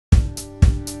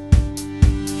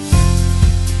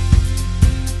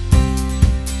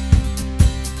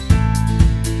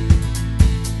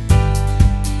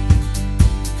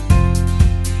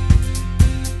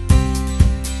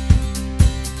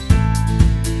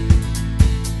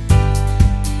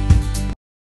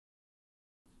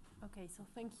so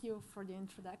thank you for the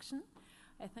introduction.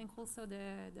 I thank also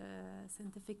the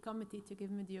scientific committee to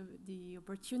give me the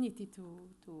opportunity to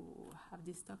have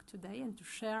this talk today and to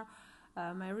share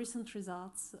my recent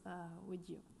results with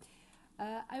you.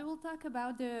 I will talk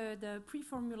about the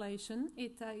preformulation.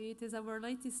 It is our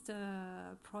latest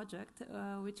project,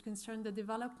 which concerns the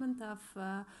development of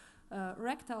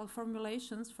rectal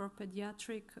formulations for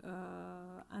pediatric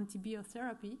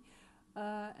antibiotherapy.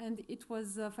 And it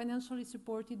was financially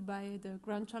supported by the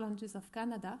Grand Challenges of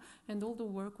Canada, and all the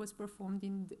work was performed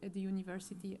at the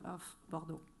University of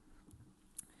Bordeaux.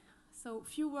 So a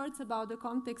few words about the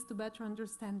context to better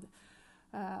understand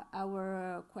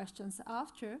our questions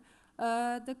after.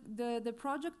 The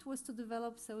project was to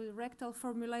develop rectal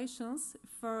formulations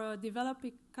for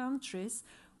developing countries,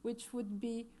 which would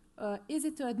be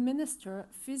easy to administer,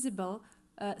 feasible,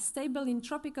 stable in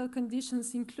tropical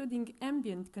conditions, including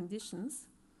ambient conditions,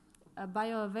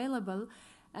 bioavailable,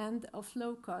 and of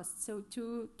low cost. So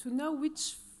to know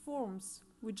which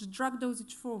drug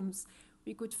dosage forms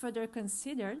we could further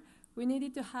consider, we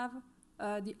needed to have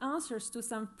the answers to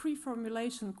some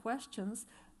pre-formulation questions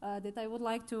that I would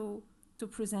like to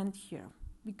present here.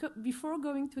 Before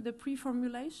going to the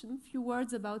pre-formulation, a few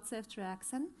words about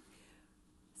ceftriaxone.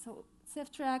 So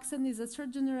ceftriaxone is a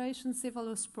third-generation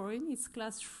cephalosporin. It's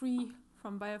class 3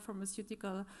 from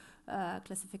biopharmaceutical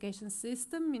classification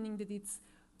system, meaning that it's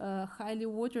highly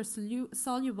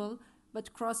water-soluble, but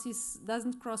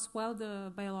doesn't cross well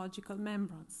the biological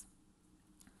membranes.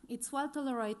 It's well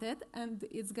tolerated, and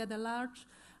it's got a large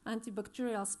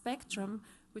antibacterial spectrum,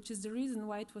 which is the reason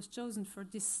why it was chosen for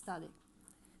this study.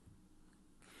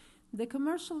 The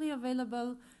commercially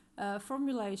available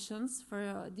formulations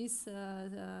for these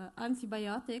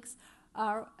antibiotics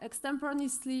are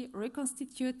extemporaneously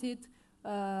reconstituted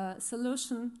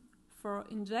solution for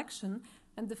injection,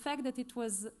 and the fact that it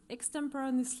was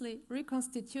extemporaneously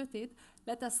reconstituted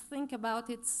let us think about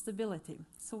its stability.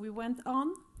 So we went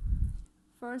on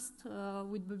first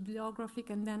with bibliographic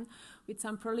and then with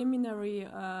some preliminary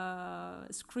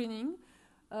screening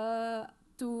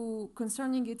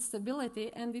concerning its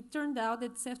stability, and it turned out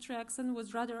that ceftriaxone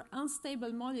was rather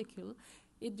unstable molecule.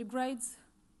 It degrades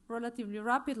relatively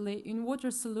rapidly in water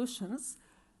solutions,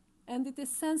 and it is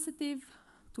sensitive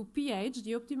to pH.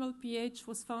 The optimal pH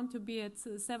was found to be at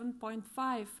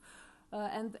 7.5,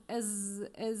 and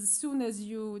as soon as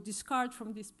you discard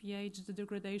from this pH, the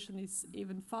degradation is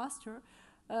even faster.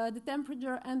 The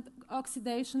temperature and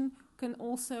oxidation can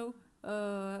also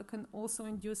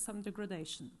induce some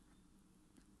degradation.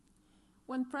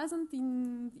 When present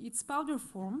in its powder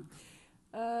form,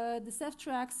 the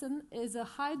ceftriaxone is a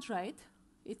hydrate.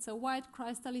 It's a white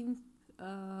crystalline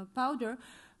powder,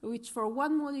 which for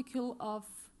 1 molecule of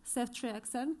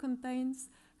ceftriaxone contains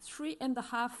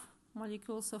 3.5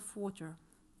 molecules of water.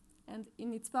 And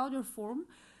in its powder form,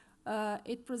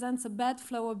 it presents a bad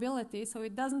flowability, so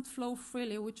it doesn't flow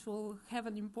freely, which will have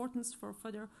an importance for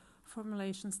further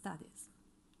formulation studies.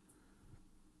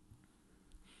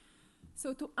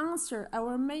 So to answer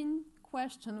our main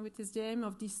question, which is the aim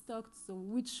of this talk, so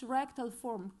which rectal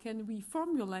form can we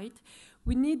formulate,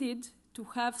 we needed to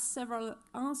have several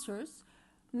answers,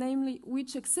 namely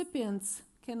which excipients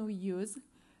can we use,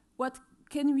 what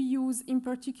can we use in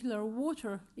particular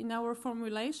water in our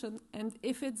formulation, and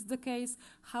if it's the case,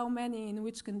 how many, in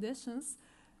which conditions,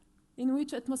 in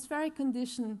which atmospheric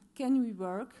condition can we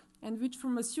work, and which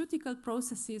pharmaceutical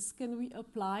processes can we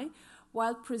apply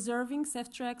while preserving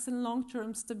ceftriaxone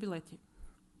long-term stability.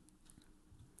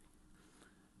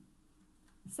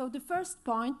 So the first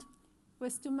point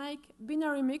was to make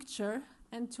binary mixture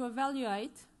and to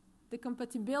evaluate the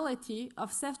compatibility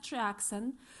of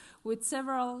ceftriaxone with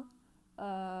several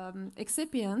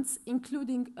excipients,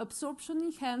 including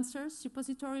absorption enhancers,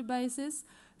 suppository bases,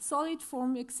 solid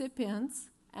form excipients,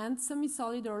 and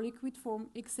semi-solid or liquid form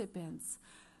excipients.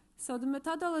 So the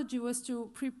methodology was to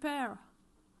prepare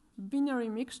binary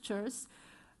mixtures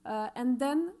and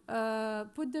then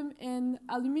put them in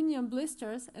aluminum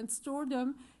blisters and store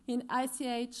them in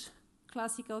ICH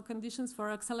classical conditions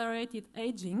for accelerated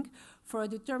aging for a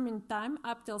determined time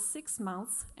up till 6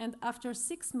 months. And after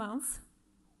 6 months,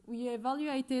 we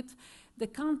evaluated the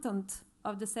content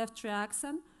of the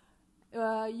ceftriaxone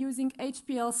using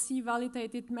HPLC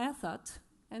validated method,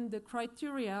 and the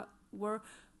criteria were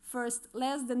first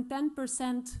less than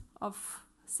 10% of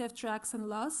ceftriaxone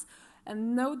loss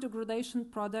and no degradation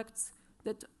products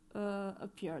that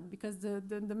appeared, because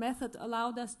the method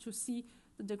allowed us to see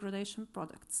the degradation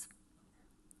products.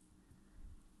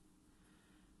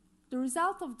 The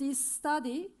result of this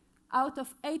study, out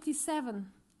of 87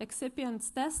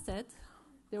 excipients tested,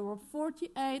 there were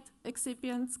 48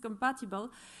 excipients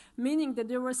compatible, meaning that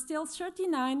there were still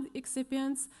 39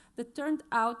 excipients that turned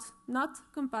out not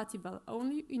compatible,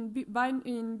 only in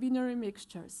binary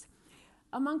mixtures.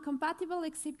 Among compatible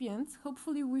excipients,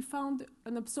 hopefully we found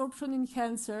an absorption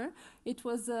enhancer. It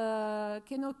was a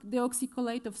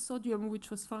deoxycholate of sodium, which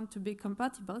was found to be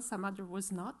compatible. Some other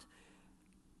was not.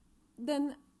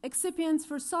 Then excipients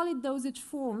for solid dosage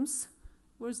forms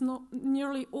was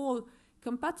nearly all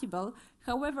compatible.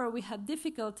 However, we had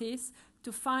difficulties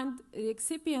to find the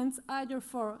excipients either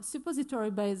for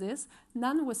suppository bases,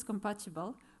 none was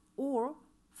compatible, or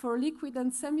for liquid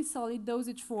and semi-solid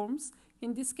dosage forms.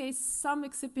 In this case, some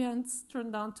excipients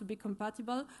turned out to be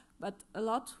compatible, but a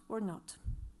lot were not.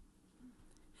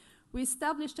 We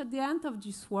established at the end of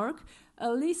this work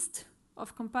a list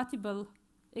of compatible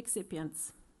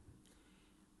excipients.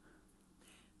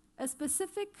 A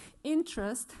specific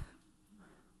interest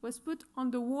was put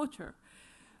on the water.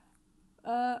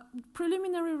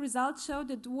 Preliminary results showed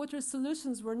that water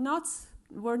solutions were not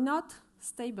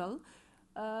stable.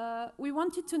 We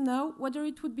wanted to know whether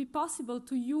it would be possible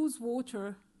to use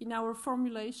water in our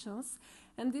formulations,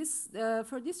 and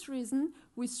for this reason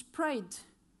we sprayed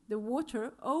the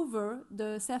water over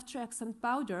the ceftriaxone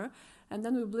powder, and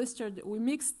then we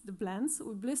mixed the blends,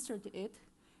 we blistered it,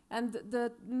 and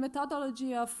the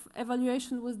methodology of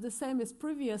evaluation was the same as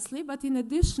previously, but in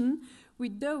addition we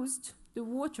dosed the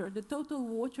water, the total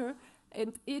water,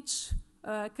 in each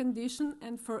condition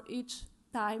and for each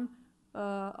time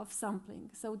of sampling.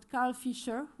 So Carl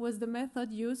Fischer was the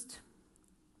method used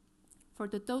for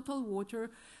the total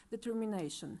water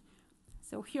determination.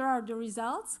 So here are the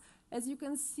results. As you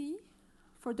can see,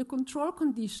 for the control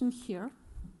condition here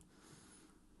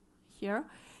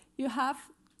you have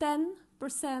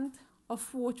 10%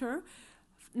 of water,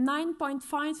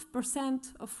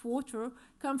 9.5% of water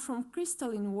come from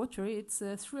crystalline water. It's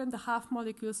 3.5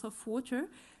 molecules of water.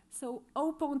 So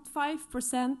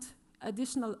 0.5%,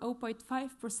 additional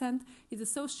 0.5% is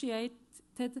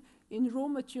associated in raw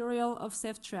material of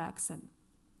ceftriaxone.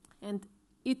 And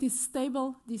it is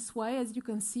stable this way, as you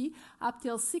can see. Up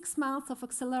till 6 months of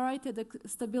accelerated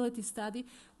stability study,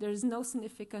 there is no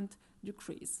significant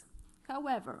decrease.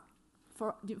 However,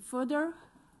 for the further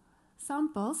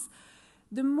samples,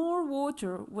 the more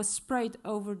water was sprayed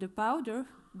over the powder,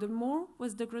 the more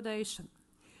was degradation.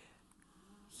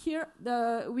 Here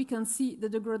we can see the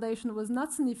degradation was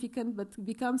not significant, but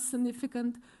becomes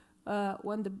significant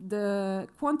when the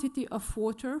quantity of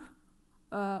water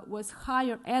was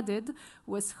higher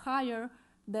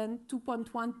than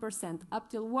 2.1%. Up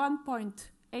till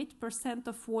 1.8%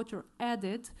 of water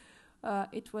added,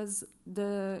 it was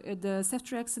the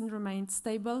ceftriaxone remained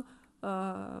stable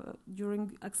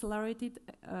during accelerated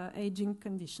aging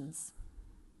conditions.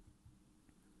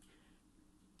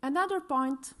 Another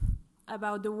point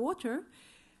about the water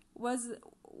was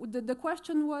the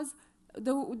question was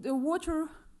the water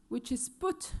which is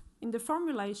put in the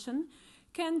formulation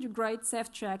can degrade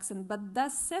ceftriaxone, but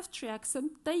does ceftriaxone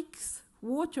take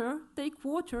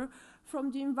water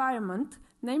from the environment,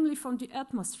 namely from the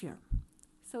atmosphere?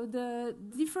 So the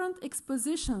different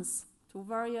expositions to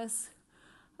various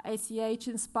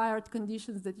ICH-inspired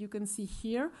conditions that you can see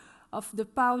here of the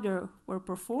powder were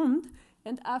performed,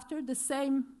 and after the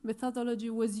same methodology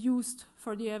was used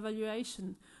for the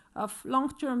evaluation of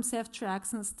long-term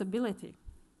ceftriaxone stability.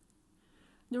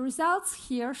 The results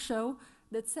here show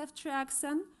that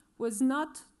ceftriaxone was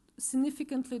not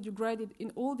significantly degraded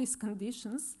in all these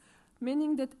conditions,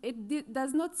 meaning that it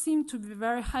does not seem to be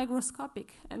very hygroscopic.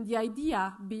 And the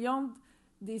idea beyond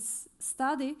this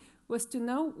study was to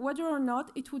know whether or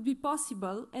not it would be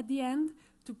possible at the end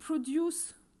to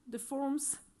produce the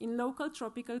forms in local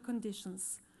tropical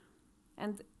conditions.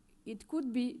 And it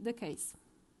could be the case.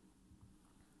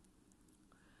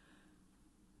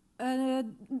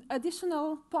 An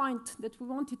additional point that we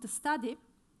wanted to study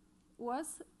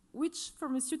was which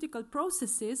pharmaceutical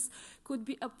processes could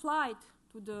be applied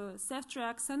to the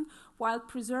ceftriaxone while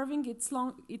preserving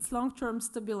its long-term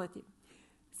stability.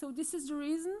 So this is the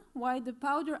reason why the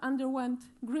powder underwent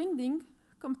grinding,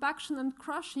 compaction and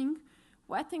crushing,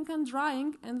 wetting and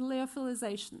drying, and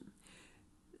lyophilization.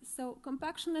 So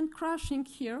compaction and crushing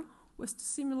here was to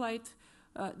simulate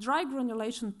dry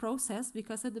granulation process,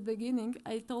 because at the beginning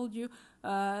I told you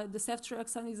the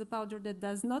ceftriaxone is a powder that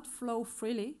does not flow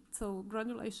freely, so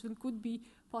granulation could be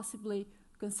possibly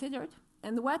considered.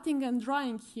 And wetting and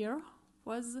drying here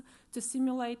was to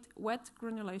simulate wet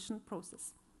granulation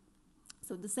process.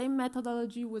 So the same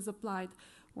methodology was applied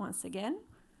once again.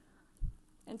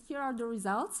 And here are the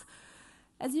results.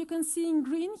 As you can see in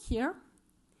green here,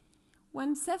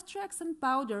 when ceftriaxone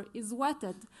powder is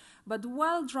wetted but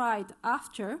well dried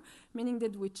after, meaning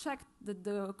that we checked that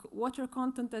the water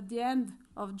content at the end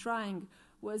of drying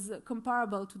was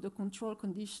comparable to the control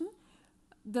condition,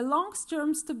 the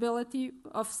long-term stability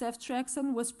of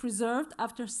ceftriaxone was preserved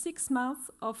after 6 months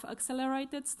of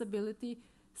accelerated stability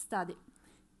study.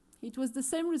 It was the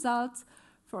same result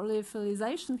for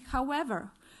lyophilization.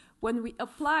 However, when we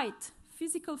applied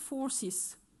physical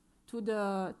forces to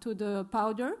the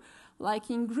powder,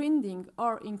 like in grinding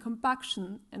or in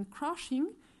compaction and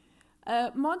crushing,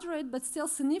 a moderate but still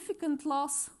significant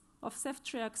loss of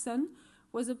ceftriaxone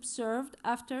was observed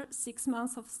after 6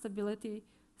 months of stability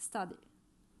study,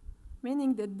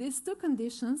 meaning that these two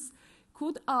conditions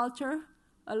could alter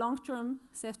a long-term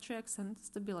ceftriaxone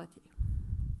stability.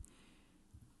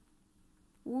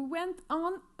 We went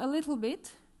on a little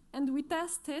bit and we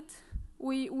tested,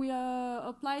 we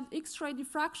applied X-ray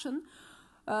diffraction,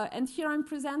 and here I'm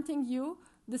presenting you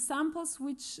the samples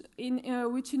which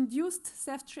induced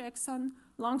ceftriaxone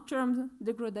long-term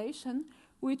degradation,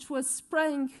 which was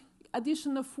spraying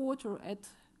addition of water at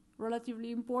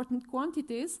relatively important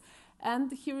quantities,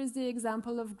 and here is the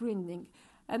example of grinding.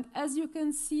 And as you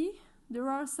can see, there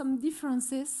are some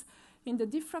differences in the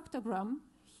diffractogram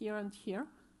here and here.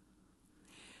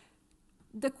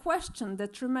 The question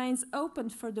that remains open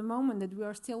for the moment that we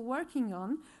are still working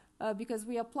on, because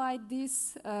we applied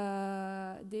this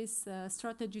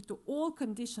strategy to all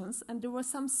conditions, and there were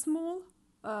some small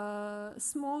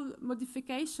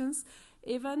modifications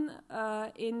even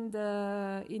in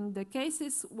the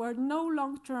cases where no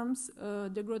long-term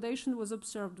degradation was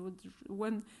observed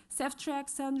when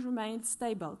ceftriaxone remained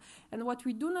stable. And what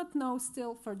we do not know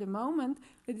still for the moment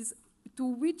is to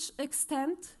which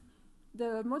extent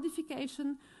the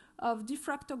modification of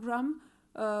diffractogram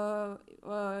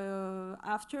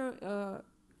after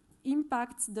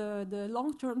impacts the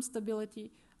long-term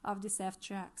stability of the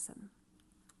ceftriaxone.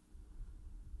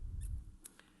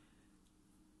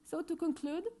 So to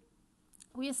conclude,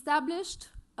 we established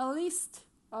a list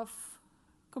of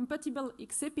compatible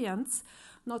excipients.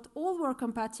 Not all were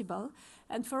compatible,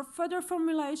 and for further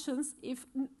formulations,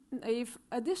 if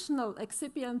additional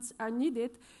excipients are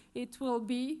needed, it will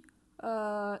be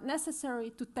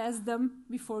necessary to test them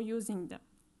before using them.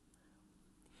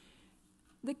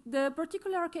 The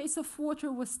particular case of water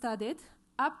was studied.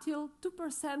 Up till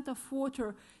 2% of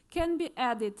water can be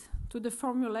added to the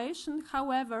formulation.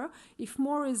 However, if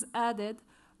more is added,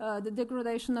 the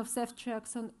degradation of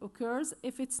ceftriaxone occurs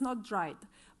if it's not dried.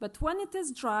 But when it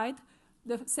is dried,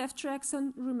 the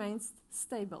ceftriaxone remains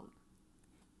stable.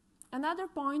 Another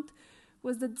point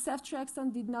was that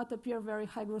ceftriaxone did not appear very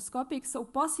hygroscopic, so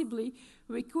possibly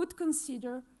we could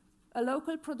consider a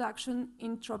local production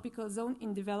in tropical zone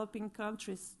in developing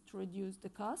countries to reduce the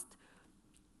cost.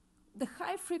 The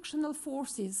high frictional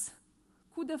forces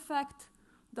could affect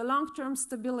the long-term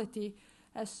stability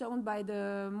as shown by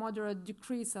the moderate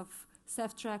decrease of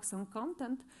ceftriaxone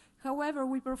content. However,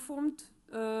 we performed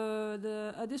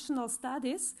the additional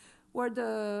studies where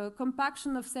the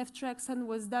compaction of ceftriaxone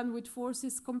was done with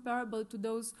forces comparable to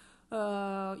those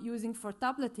using for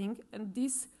tableting, and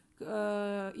this,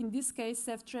 in this case,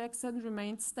 ceftriaxone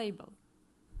remained stable.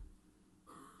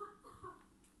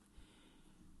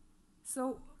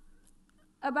 So,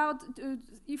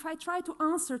 if I try to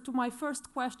answer to my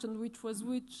first question, which was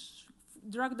which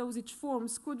drug dosage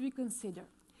forms could we consider?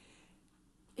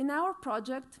 In our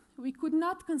project, we could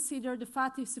not consider the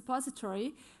fatty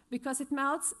suppository because it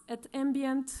melts at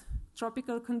ambient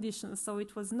tropical conditions, so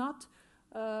it was not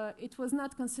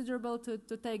considerable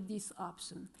to take this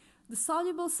option. The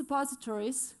soluble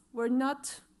suppositories were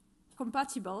not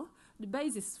compatible. The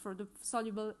basis for the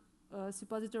soluble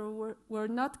suppository were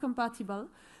not compatible.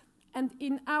 And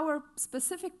in our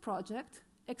specific project,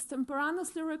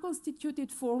 extemporaneously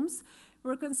reconstituted forms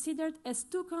were considered as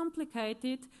too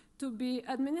complicated to be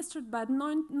administered by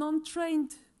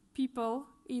non-trained people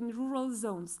in rural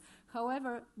zones.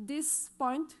 However, this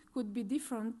point could be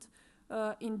different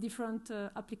in different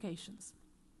applications.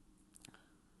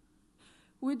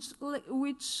 This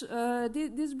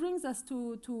brings us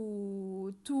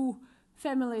to two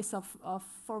families of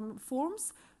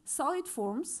forms: solid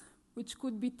forms, which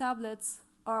could be tablets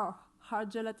or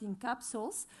hard gelatin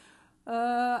capsules.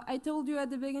 I told you at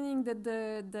the beginning that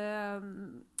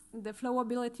the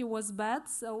flowability was bad,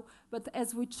 but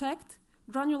as we checked,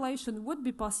 granulation would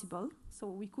be possible, so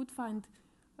we could find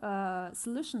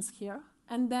solutions here.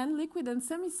 And then liquid and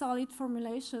semi-solid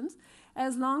formulations,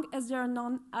 as long as they are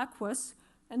non-aqueous,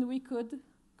 and we could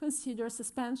consider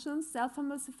suspensions,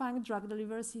 self-emulsifying drug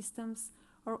delivery systems,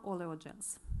 or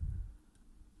oleogels.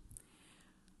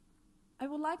 I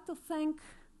would like to thank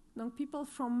people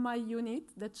from my unit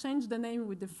that changed the name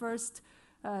with the 1st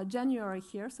January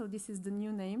here, so this is the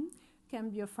new name,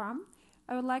 Cambio Farm.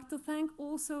 I would like to thank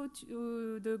also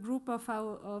to the group of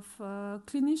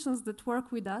clinicians that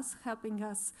work with us, helping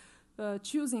us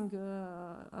choosing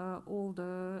all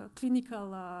the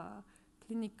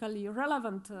clinically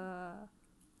relevant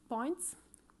points,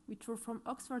 which were from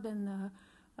Oxford and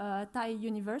Thai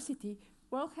University,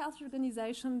 World Health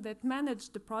Organization that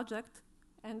managed the project,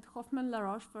 and Hoffman La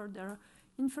Roche for their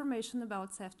information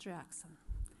about ceftriaxone.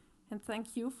 And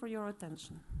thank you for your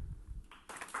attention.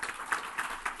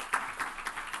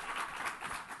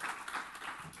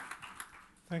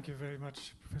 Thank you very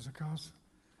much, Professor Kauss.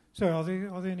 So are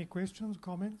there any questions,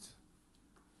 comments?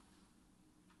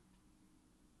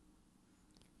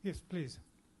 Yes, please. Is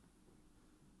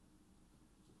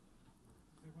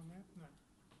there one there? No.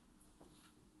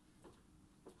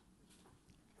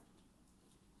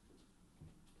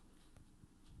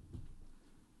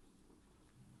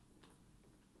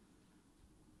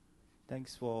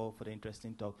 Thanks for the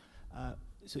interesting talk.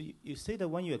 So you say that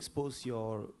when you expose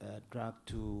your drug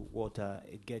to water,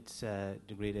 it gets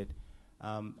degraded.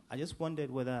 I just wondered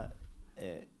whether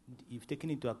you've taken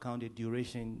into account the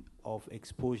duration of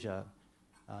exposure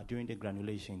during the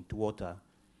granulation to water,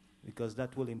 because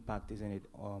that will impact, isn't it,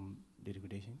 the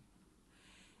degradation?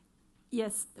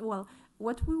 Yes, well,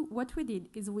 what we did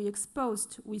is we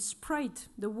sprayed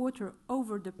the water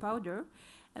over the powder,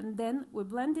 and then we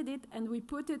blended it and we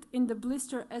put it in the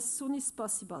blister as soon as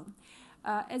possible.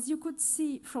 As you could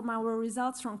see from our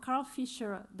results from Carl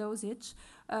Fischer dosage,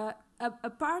 a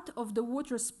part of the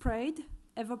water sprayed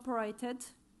evaporated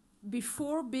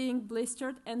before being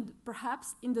blistered, and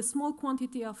perhaps in the small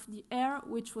quantity of the air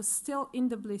which was still in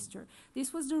the blister.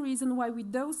 This was the reason why we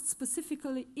dosed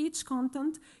specifically each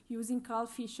content using Carl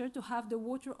Fischer to have the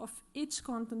water of each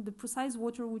content, the precise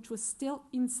water which was still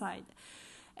inside.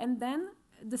 And then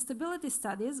the stability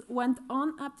studies went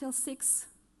on up till 6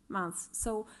 months.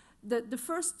 So the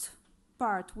first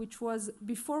part, which was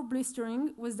before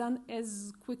blistering, was done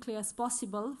as quickly as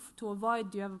possible to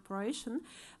avoid the evaporation,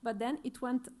 but then it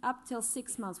went up till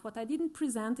 6 months. What I didn't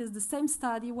present is the same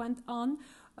study went on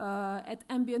at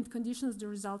ambient conditions. The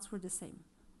results were the same.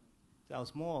 So I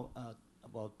was more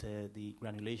about the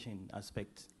granulation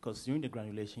aspect, because during the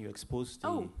granulation you exposed the...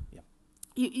 Oh. Yeah.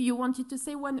 You wanted to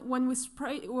say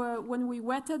when we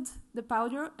wetted the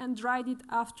powder and dried it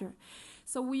after.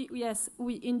 So we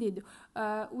indeed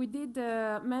we did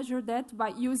measure that by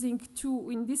using two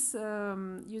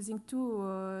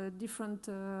different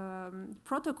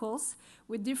protocols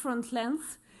with different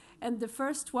lengths, and the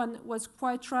first one was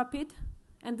quite rapid,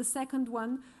 and the second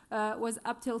one was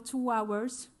up till 2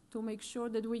 hours to make sure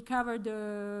that we covered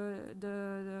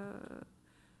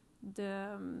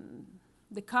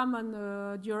the common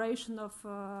duration of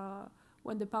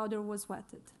when the powder was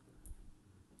wetted.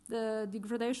 The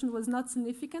degradation was not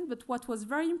significant, but what was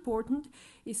very important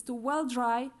is to well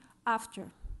dry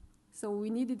after. So we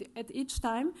needed at each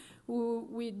time.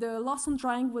 The loss on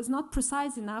drying was not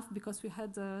precise enough because we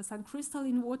had some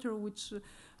crystalline water which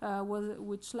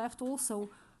left also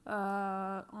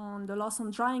on the loss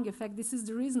on drying effect. This is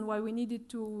the reason why we needed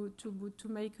to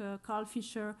make a Carl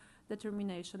Fischer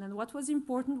determination. And what was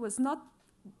important was not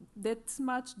that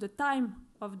much the time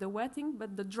of the wetting,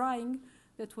 but the drying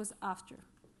that was after.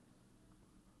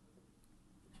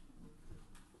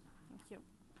 Thank you.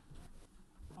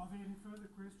 Are there any further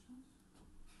questions?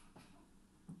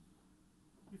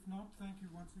 If not, thank you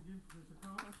once again, Professor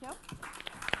Kauss. Thank you.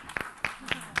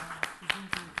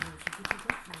 Presenting the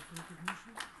certificate.